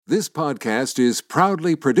This podcast is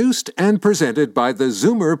proudly produced and presented by the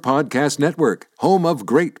Zoomer Podcast Network, home of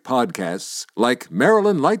great podcasts like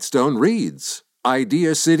Marilyn Lightstone Reads,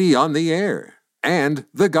 Idea City on the Air, and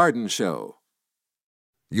The Garden Show.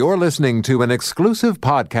 You're listening to an exclusive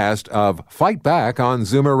podcast of Fight Back on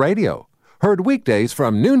Zoomer Radio, heard weekdays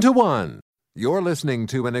from noon to 1. You're listening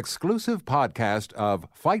to an exclusive podcast of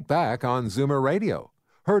Fight Back on Zoomer Radio,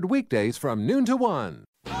 heard weekdays from noon to 1.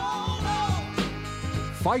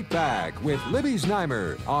 Fight Back with Libby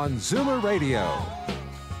Znaimer on Zoomer Radio.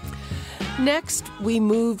 Next, we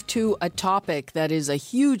move to a topic that is a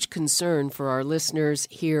huge concern for our listeners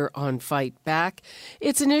here on Fight Back.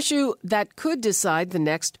 It's an issue that could decide the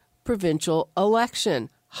next provincial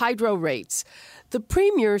election, hydro rates. The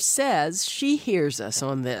Premier says she hears us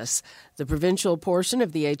on this. The provincial portion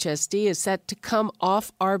of the HST is set to come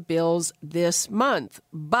off our bills this month,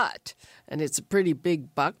 but, and it's a pretty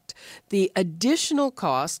big buck, the additional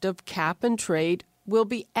cost of cap and trade will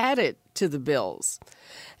be added to the bills.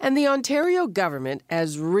 And the Ontario government,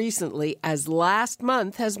 as recently as last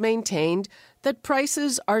month, has maintained that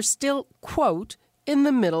prices are still, quote, in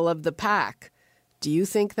the middle of the pack. Do you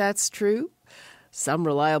think that's true? Some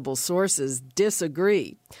reliable sources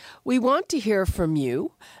disagree. We want to hear from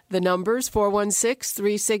you. The number's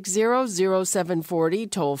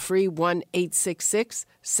 416-360-0740, toll-free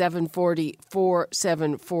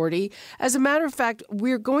 1-866-740-4740. As a matter of fact,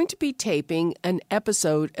 we're going to be taping an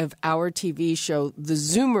episode of our TV show, The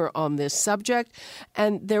Zoomer, on this subject,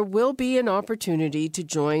 and there will be an opportunity to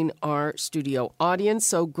join our studio audience.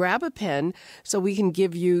 So grab a pen so we can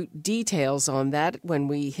give you details on that when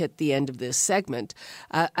we hit the end of this segment.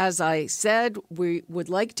 As I said, we would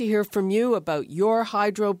like to hear from you about your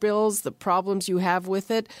hydro bills, the problems you have with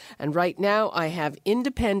it. And right now I have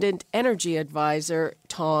independent energy advisor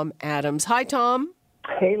Tom Adams. Hi, Tom.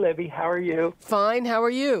 Hey, Libby. How are you? Fine. How are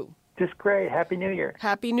you? Just great. Happy New Year.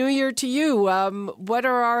 Happy New Year to you. What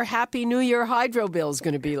are our Happy New Year hydro bills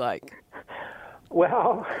going to be like?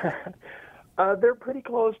 Well, they're pretty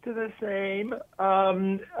close to the same.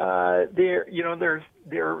 There's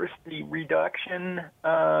the reduction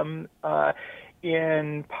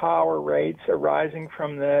in power rates arising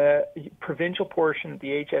from the provincial portion of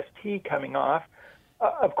the HST coming off.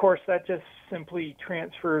 Of course, that just simply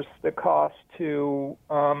transfers the cost to,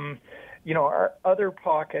 our other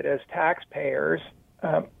pocket as taxpayers.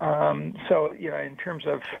 So, in terms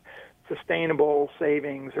of sustainable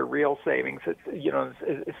savings or real savings, it's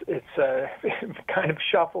kind of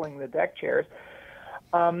shuffling the deck chairs.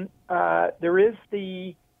 There is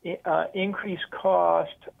the increased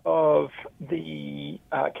cost of the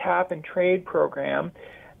cap and trade program.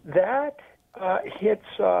 That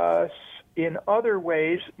hits us in other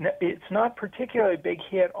ways. It's not particularly a big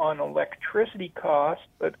hit on electricity costs,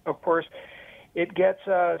 but of course it gets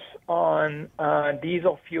us on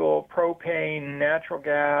diesel fuel, propane, natural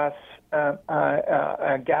gas,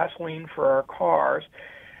 gasoline for our cars.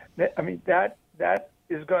 That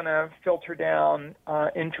is going to filter down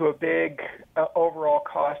into a big overall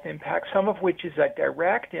cost impact, some of which is a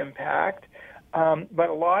direct impact, but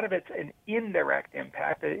a lot of it's an indirect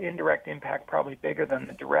impact. The indirect impact probably bigger than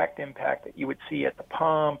the direct impact that you would see at the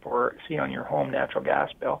pump or see on your home natural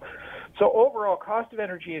gas bill. So overall, cost of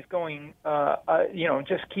energy is going,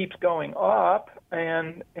 just keeps going up,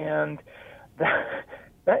 and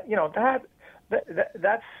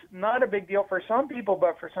that's not a big deal for some people,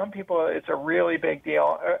 but for some people it's a really big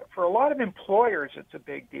deal. For a lot of employers, it's a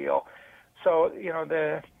big deal. So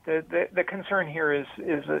the concern here is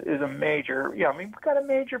a major. we've got a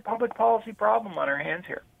major public policy problem on our hands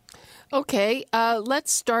here. Okay,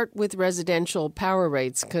 let's start with residential power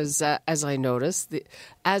rates because, as I noted,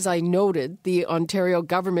 the Ontario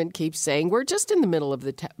government keeps saying we're just in the middle of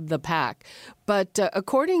the pack. But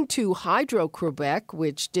according to Hydro-Quebec,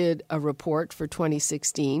 which did a report for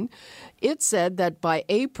 2016, it said that by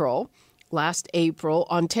last April,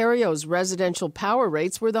 Ontario's residential power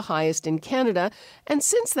rates were the highest in Canada, and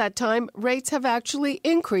since that time, rates have actually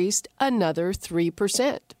increased another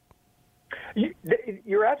 3%.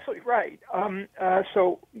 You're absolutely right.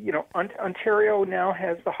 Ontario now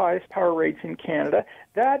has the highest power rates in Canada.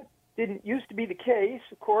 That didn't used to be the case,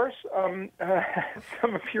 of course. Some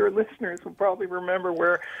of your listeners will probably remember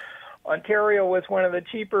where Ontario was one of the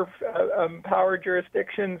cheaper power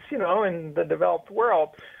jurisdictions, in the developed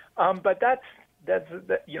world. But that's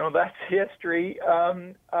history.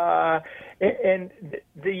 And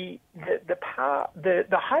the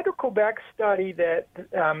Hydro-Quebec study that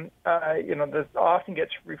that often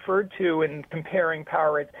gets referred to in comparing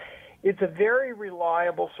power rates it's a very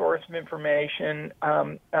reliable source of information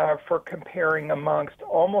for comparing amongst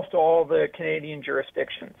almost all the Canadian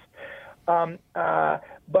jurisdictions.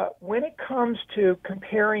 But when it comes to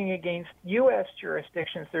comparing against U.S.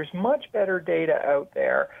 jurisdictions, there's much better data out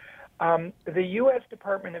there. The U.S.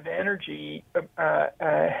 Department of Energy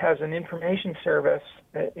has an information service,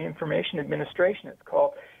 information administration it's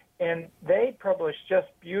called, and they publish just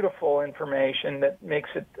beautiful information that makes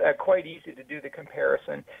it quite easy to do the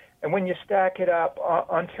comparison. And when you stack it up,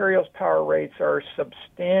 Ontario's power rates are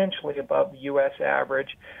substantially above the U.S.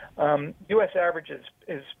 average. U.S. average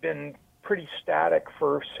has been pretty static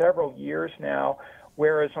for several years now,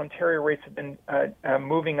 whereas Ontario rates have been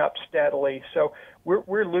moving up steadily. So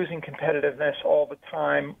we're losing competitiveness all the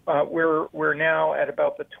time. We're now at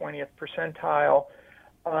about the 20th percentile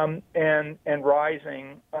and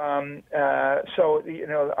rising. So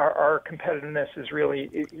our competitiveness is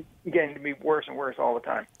really getting to be worse and worse all the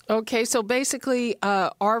time. Okay, so basically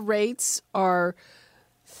our rates are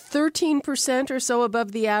 13% or so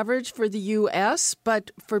above the average for the U.S.,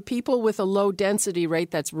 but for people with a low density rate,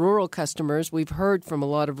 that's rural customers, we've heard from a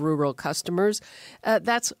lot of rural customers,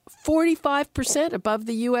 that's 45% above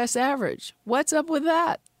the U.S. average. What's up with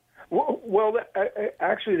that? Well,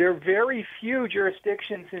 actually, there are very few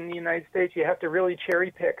jurisdictions in the United States. You have to really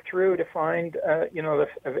cherry pick through to find, a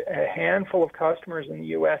handful of customers in the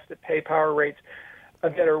U.S. that pay power rates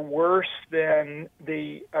that are worse than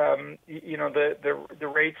the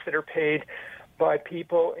rates that are paid by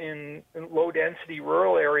people in low-density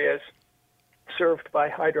rural areas served by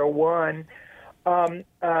Hydro One.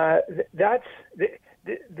 That's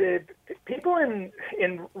the people in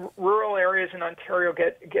rural areas in Ontario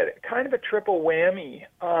get kind of a triple whammy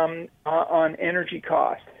on energy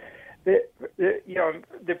costs. They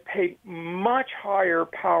pay much higher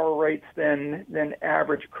power rates than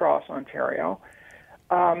average across Ontario.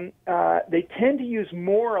 They tend to use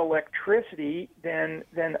more electricity than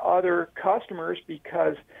other customers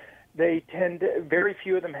because very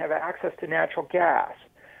few of them have access to natural gas.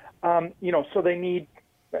 So they need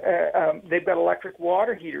they've got electric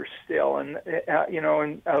water heaters still, and a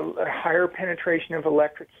higher penetration of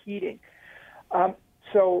electric heating.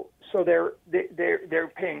 So they're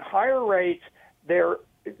paying higher rates. They're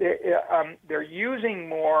using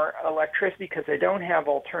more electricity because they don't have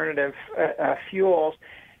alternative fuels,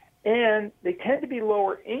 and they tend to be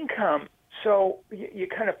lower income. So you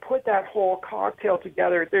kind of put that whole cocktail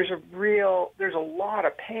together. There's a lot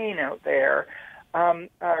of pain out there,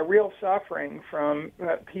 real suffering from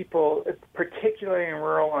people, particularly in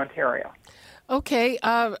rural Ontario. Okay,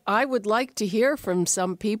 I would like to hear from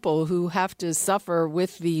some people who have to suffer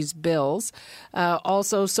with these bills.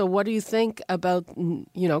 Also, so what do you think about,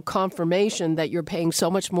 confirmation that you're paying so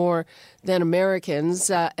much more than Americans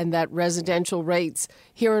and that residential rates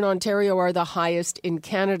here in Ontario are the highest in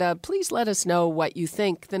Canada? Please let us know what you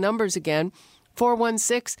think. The numbers again,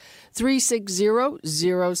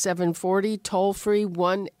 416-360-0740, toll-free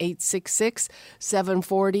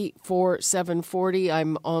 1-866-740-4740.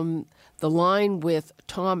 I'm on the line with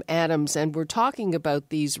Tom Adams, and we're talking about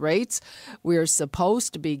these rates. We're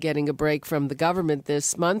supposed to be getting a break from the government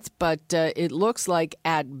this month, but it looks like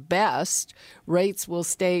at best rates will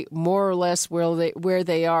stay more or less where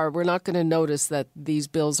they are. We're not going to notice that these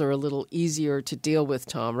bills are a little easier to deal with,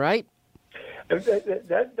 Tom, right?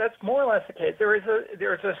 That's more or less the case.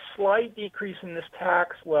 There's a slight decrease in this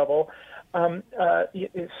tax level,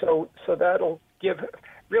 so that'll give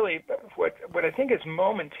really what I think is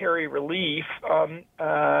momentary relief. The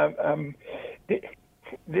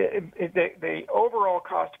overall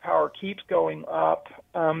cost of power keeps going up.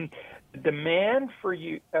 Demand for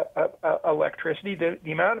electricity,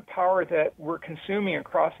 the amount of power that we're consuming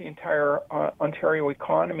across the entire Ontario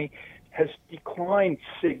economy has declined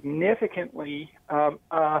significantly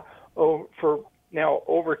for now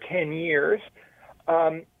over 10 years.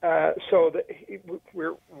 So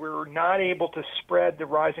we're not able to spread the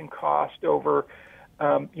rising cost over,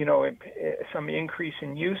 some increase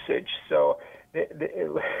in usage. So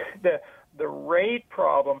the rate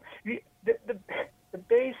problem, the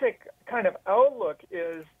basic kind of outlook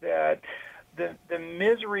is that the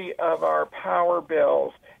misery of our power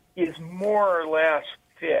bills is more or less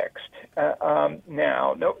fixed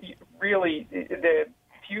now. No, really, the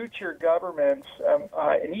future governments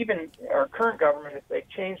and even our current government, if they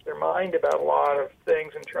change their mind about a lot of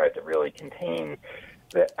things and try to really contain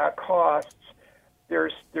the costs,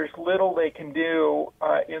 there's little they can do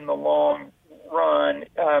in the long run,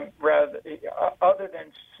 other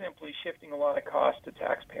than simply shifting a lot of costs to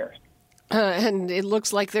taxpayers. And it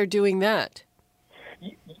looks like they're doing that.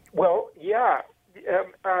 Well, yeah.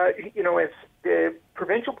 It's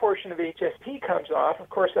provincial portion of HST comes off, of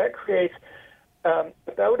course, that creates about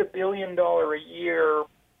 $1 billion a year,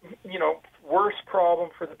 worse problem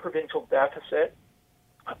for the provincial deficit.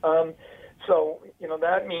 So,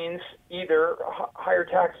 that means either higher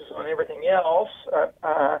taxes on everything else,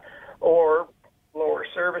 or lower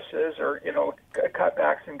services, or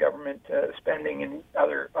cutbacks in government spending in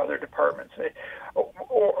other departments,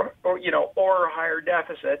 or a higher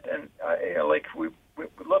deficit, and we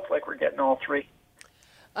look like we're getting all three.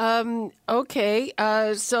 Okay,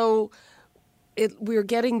 so we're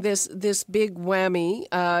getting this big whammy.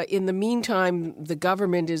 In the meantime, the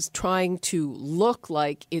government is trying to look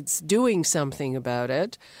like it's doing something about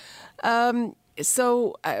it.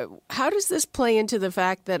 So how does this play into the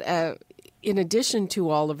fact that in addition to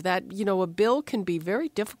all of that, a bill can be very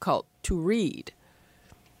difficult to read?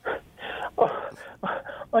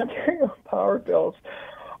 Ontario power bills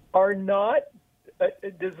are not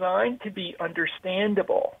designed to be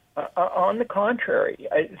understandable. On the contrary,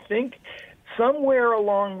 I think somewhere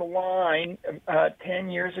along the line, 10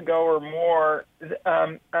 years ago or more,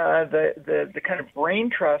 the kind of brain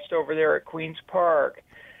trust over there at Queen's Park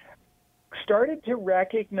started to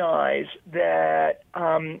recognize that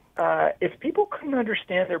if people couldn't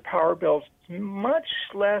understand their power bills, it's much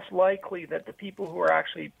less likely that the people who are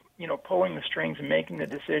actually, pulling the strings and making the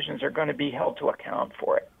decisions are going to be held to account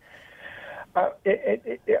for it.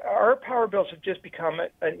 Our power bills have just become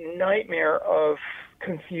a nightmare of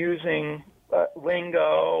confusing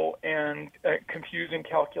lingo and confusing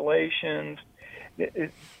calculations.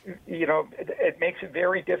 It makes it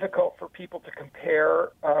very difficult for people to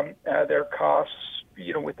compare their costs,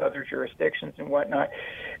 with other jurisdictions and whatnot.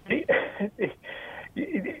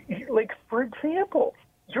 Like, for example,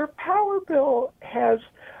 your power bill has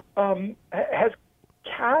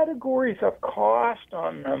categories of cost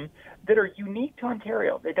on them that are unique to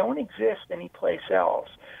Ontario. They don't exist anyplace else.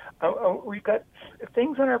 We've got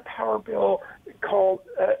things on our power bill called,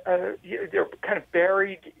 they're kind of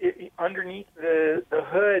buried underneath the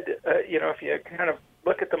hood. If you kind of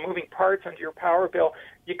look at the moving parts under your power bill,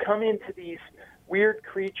 you come into these weird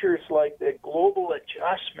creatures like the global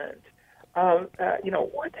adjustment.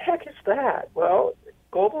 What the heck is that? Well,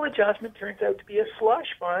 global adjustment turns out to be a slush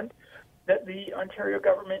fund that the Ontario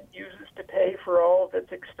government uses to pay for all of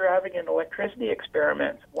its extravagant electricity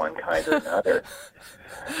experiments, one kind or another.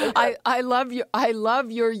 I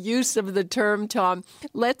love your use of the term, Tom.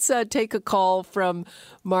 Let's take a call from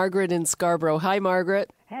Margaret in Scarborough. Hi,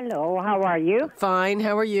 Margaret. Hello, how are you? Fine,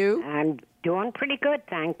 how are you? I'm doing pretty good,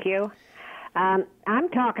 thank you. I'm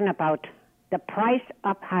talking about the price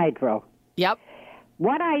of hydro. Yep.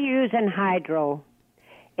 What I use in hydro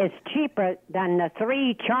is cheaper than the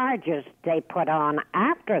 3 charges they put on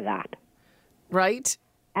after that. Right.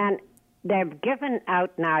 And they've given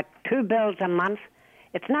out now 2 bills a month.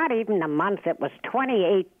 It's not even a month. It was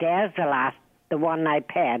 28 days the one I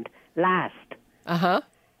paid last. Uh-huh.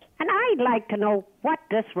 And I'd like to know what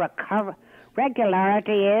this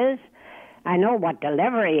regularity is. I know what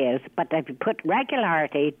delivery is, but if you put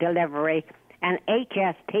regularity, delivery, and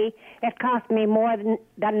HST, it cost me more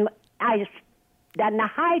than the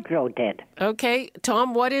hydro did. Okay.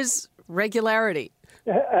 Tom, what is regularity?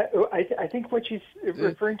 I think what she's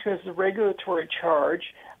referring to as the regulatory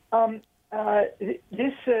charge. The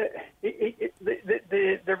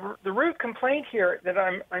root complaint here that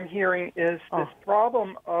I'm hearing is this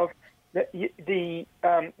problem of the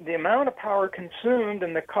amount of power consumed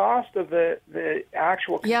and the cost of the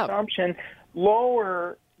actual consumption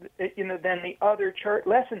lower than the other charge,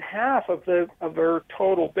 less than half of her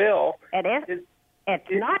total bill. It is.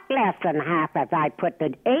 It's not less than half if I put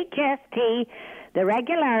the HST, the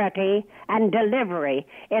regularity, and delivery.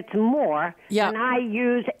 It's more than I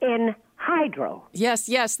use in hydro. Yes,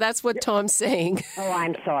 that's what Tom's saying. Oh,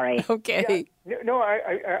 I'm sorry. Okay. Yeah. No,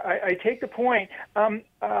 I take the point. Now,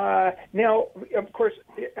 of course,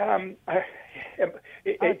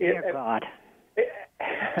 dear God.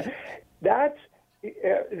 That's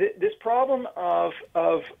this problem of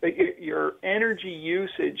your energy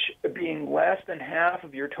usage being less than half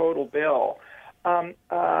of your total bill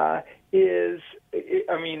is,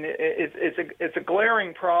 it's a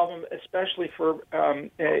glaring problem, especially for.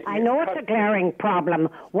 I know it's a glaring problem.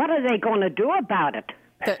 What are they going to do about it?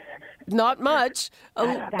 Not much.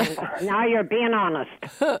 Now you're being honest.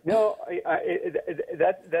 No,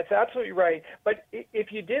 that's absolutely right. But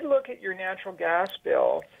if you did look at your natural gas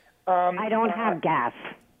bill. I don't have gas.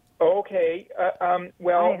 Okay.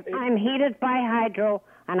 Well, I'm heated by hydro,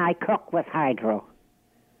 and I cook with hydro.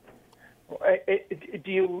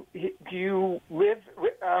 Do you live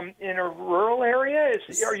in a rural area?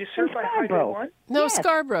 Are you served by Hydro One? No, yes.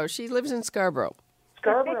 Scarborough. She lives in Scarborough.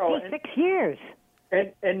 Scarborough. 56 years.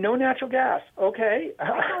 And no natural gas. Okay. I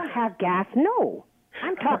don't have gas, no.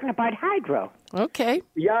 I'm talking about hydro. Okay.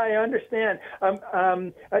 Yeah, I understand.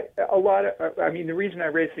 A lot of, the reason I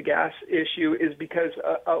raised the gas issue is because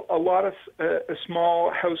a lot of small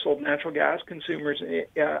household natural gas consumers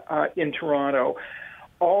in Toronto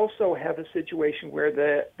also have a situation where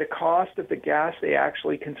the cost of the gas they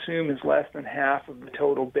actually consume is less than half of the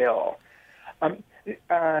total bill.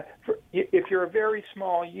 If you're a very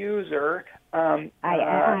small user,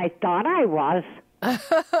 I thought I was.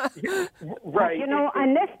 Right. But,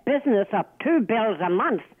 in this business of 2 bills a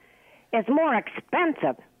month is more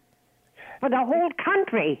expensive for the whole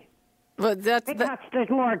country. But because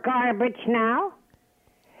there's more garbage now.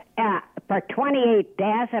 For 28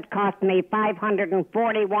 days, it cost me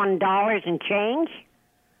 $541 and change.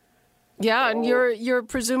 Yeah, and you're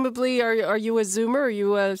presumably, are you a Zoomer? Are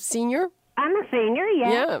you a senior? I'm a senior,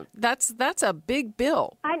 yeah. Yeah, that's a big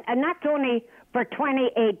bill. And that's only for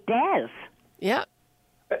 28 days. Yeah.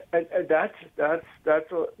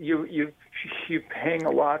 You're paying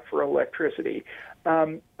a lot for electricity.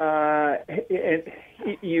 You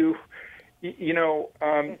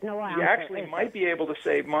actually might be able to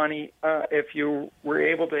save money if you were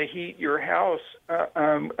able to heat your house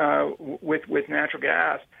with natural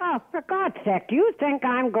gas. Oh, for God's sake, do you think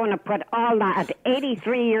I'm going to put all that, at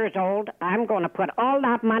 83 years old, I'm going to put all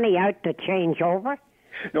that money out to change over?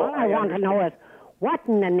 No, all I want to know is, what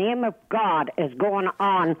in the name of God is going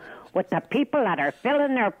on with the people that are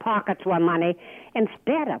filling their pockets with money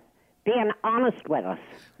instead of being honest with us?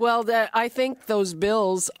 Well, I think those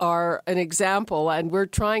bills are an example, and we're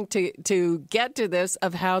trying to get to this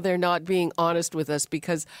of how they're not being honest with us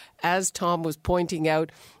because, as Tom was pointing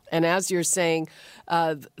out, and as you're saying,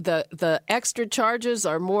 the extra charges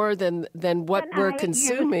are more than what we're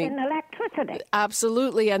consuming. In electricity.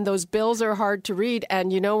 Absolutely, and those bills are hard to read.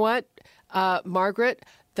 And you know what, Margaret?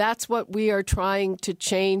 That's what we are trying to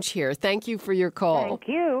change here. Thank you for your call. Thank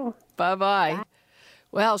you. Bye-bye. Bye.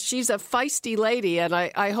 Well, she's a feisty lady, and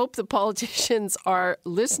I hope the politicians are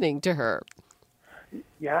listening to her.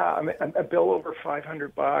 Yeah, a bill over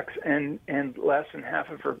 $500 and less than half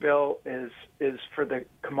of her bill is for the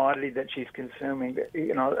commodity that she's consuming.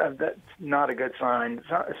 That's not a good sign.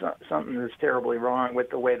 It's not something that's terribly wrong with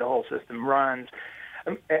the way the whole system runs.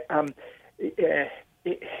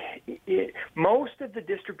 Most of the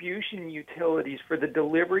distribution utilities for the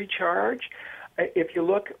delivery charge, if you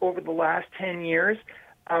look over the last 10 years,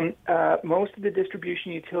 most of the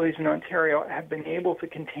distribution utilities in Ontario have been able to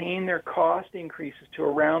contain their cost increases to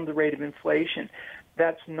around the rate of inflation.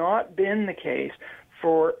 That's not been the case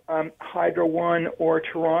for Hydro One or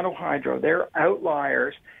Toronto Hydro. They're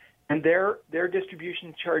outliers, and their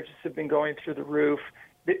distribution charges have been going through the roof.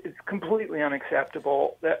 It's completely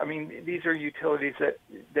unacceptable. These are utilities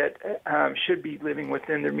that should be living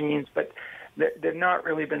within their means, but they've not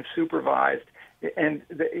really been supervised. And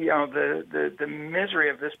the misery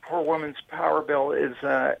of this poor woman's power bill is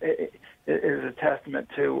a testament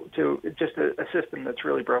to just a system that's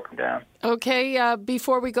really broken down. Okay,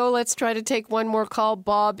 before we go, let's try to take one more call.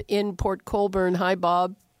 Bob in Port Colborne. Hi,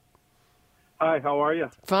 Bob. Hi, how are you?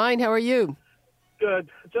 Fine. How are you? Good.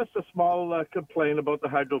 Just a small complaint about the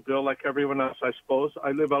hydro bill, like everyone else, I suppose.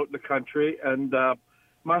 I live out in the country, and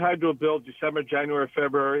my hydro bill, December, January,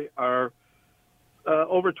 February, are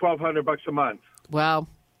over $1,200 a month. Wow.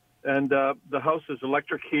 And the house is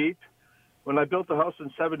electric heat. When I built the house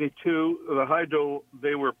in 72, the hydro,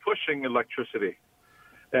 they were pushing electricity.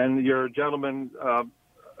 And your gentleman, I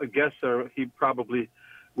guess he probably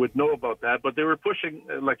would know about that, but they were pushing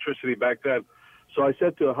electricity back then. So I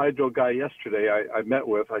said to a hydro guy yesterday I met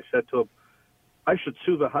with, I said to him, I should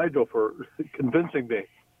sue the hydro for convincing me.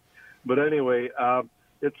 But anyway,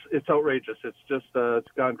 it's outrageous. It's just,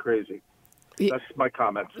 it's gone crazy. That's my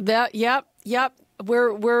comments. Yep.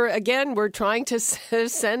 We're trying to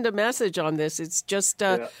send a message on this. It's just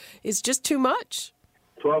it's just too much.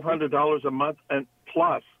 $1,200 a month and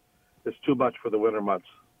plus is too much for the winter months.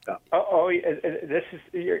 Yeah. This is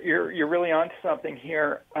you're really onto something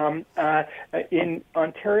here. In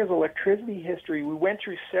Ontario's electricity history, we went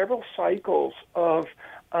through several cycles of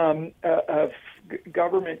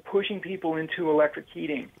government pushing people into electric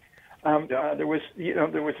heating. There was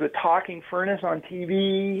the talking furnace on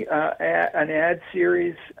TV, an ad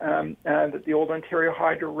series that the old Ontario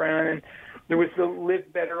Hydro ran, and there was the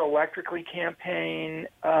Live Better Electrically campaign,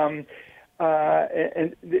 and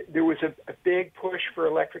there was a big push for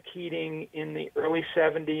electric heating in the early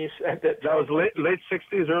 70s. That was late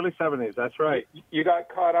 60s, early 70s. That's right. You got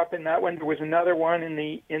caught up in that one. There was another one in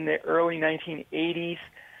the early 1980s,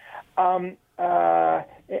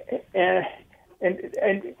 and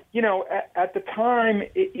And you know, at the time,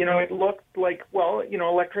 it looked like, well,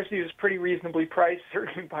 electricity was pretty reasonably priced,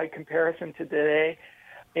 certainly by comparison to today,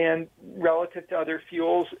 and relative to other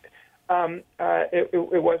fuels,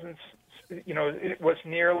 it wasn't. It was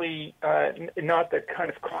nearly not the kind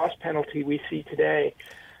of cost penalty we see today.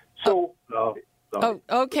 So. Oh,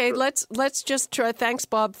 okay. Let's just try. Thanks,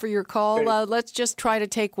 Bob, for your call. Let's just try to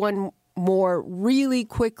take one more really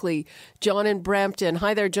quickly. John in Brampton.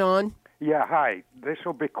 Hi there, John. Yeah, hi. This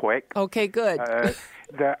will be quick. Okay, good.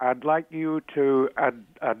 I'd like you to.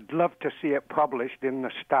 I'd love to see it published in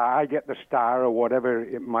the Star. I get the Star or whatever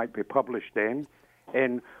it might be published in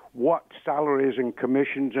what salaries and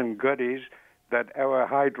commissions and goodies that our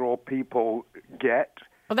hydro people get.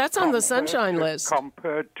 Well, that's on the Sunshine List.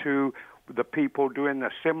 Compared to the people doing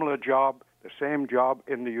the similar job, the same job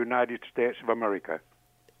in the United States of America.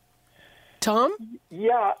 Tom?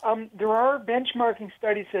 Yeah, there are benchmarking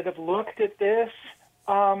studies that have looked at this.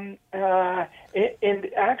 And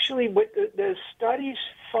actually what the studies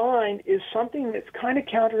find is something that's kind of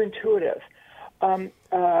counterintuitive.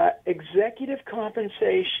 Executive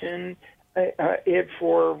compensation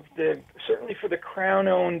certainly for the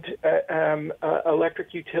Crown-owned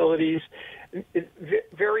electric utilities is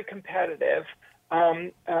very competitive.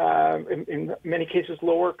 In many cases,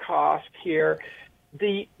 lower cost here.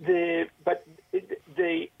 But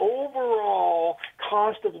the overall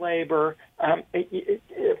cost of labor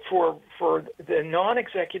for the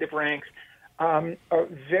non-executive ranks are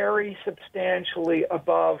very substantially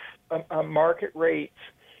above market rates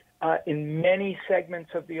in many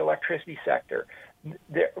segments of the electricity sector.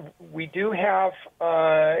 We do have,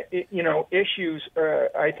 issues.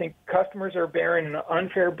 I think customers are bearing an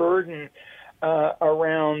unfair burden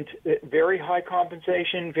around very high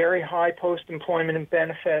compensation, very high post-employment and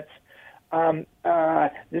benefits.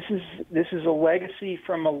 This is a legacy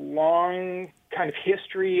from a long kind of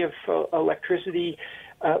history of electricity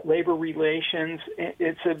labor relations.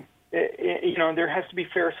 There has to be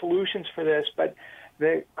fair solutions for this, but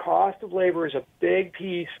the cost of labor is a big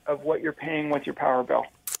piece of what you're paying with your power bill.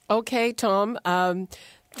 Okay, Tom.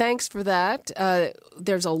 Thanks for that.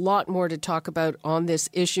 There's a lot more to talk about on this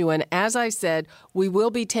issue. And as I said, we will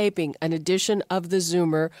be taping an edition of the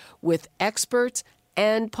Zoomer with experts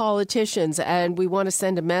and politicians. And we want to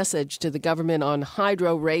send a message to the government on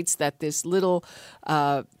hydro rates that this little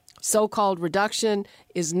so-called reduction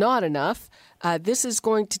is not enough. This is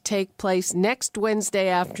going to take place next Wednesday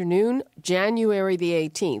afternoon, January the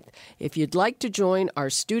 18th. If you'd like to join our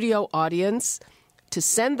studio audience to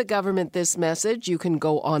send the government this message, you can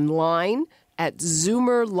go online at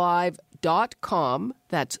zoomerlive.com.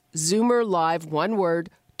 That's zoomerlive, one word,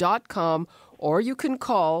 .com, or you can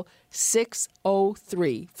call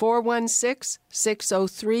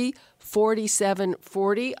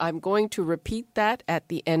 416-603-4740. I'm going to repeat that at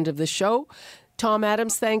the end of the show. Tom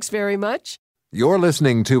Adams, thanks very much. You're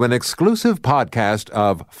listening to an exclusive podcast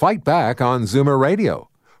of Fight Back on Zoomer Radio.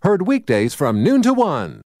 Heard weekdays from noon to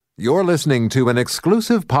 1. You're listening to an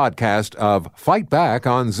exclusive podcast of Fight Back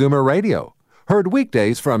on Zoomer Radio. Heard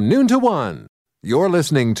weekdays from noon to 1. You're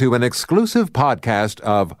listening to an exclusive podcast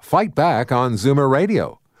of Fight Back on Zoomer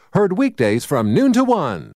Radio. Heard weekdays from noon to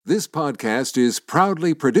 1. This podcast is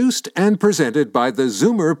proudly produced and presented by the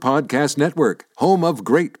Zoomer Podcast Network, home of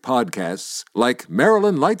great podcasts like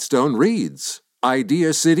Marilyn Lightstone Reads,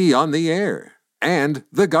 Idea City on the Air, and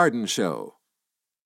The Garden Show.